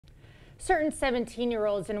Certain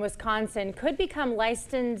 17-year-olds in Wisconsin could become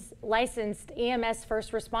licensed EMS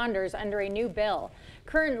first responders under a new bill.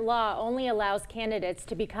 Current law only allows candidates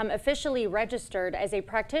to become officially registered as a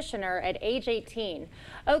practitioner at age 18.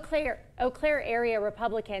 Eau Claire area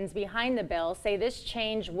Republicans behind the bill say this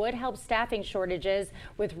change would help staffing shortages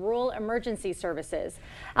with rural emergency services.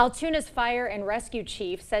 Altoona's fire and rescue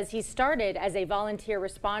chief says he started as a volunteer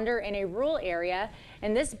responder in a rural area,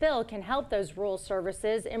 and this bill can help those rural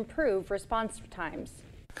services improve response times.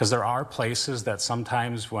 Because there are places that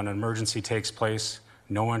sometimes when an emergency takes place,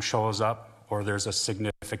 no one shows up or there's a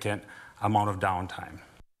significant amount of downtime.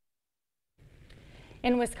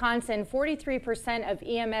 In Wisconsin, 43% of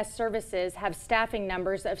EMS services have staffing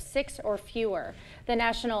numbers of 6 or fewer. The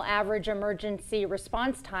national average emergency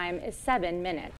response time is 7 minutes.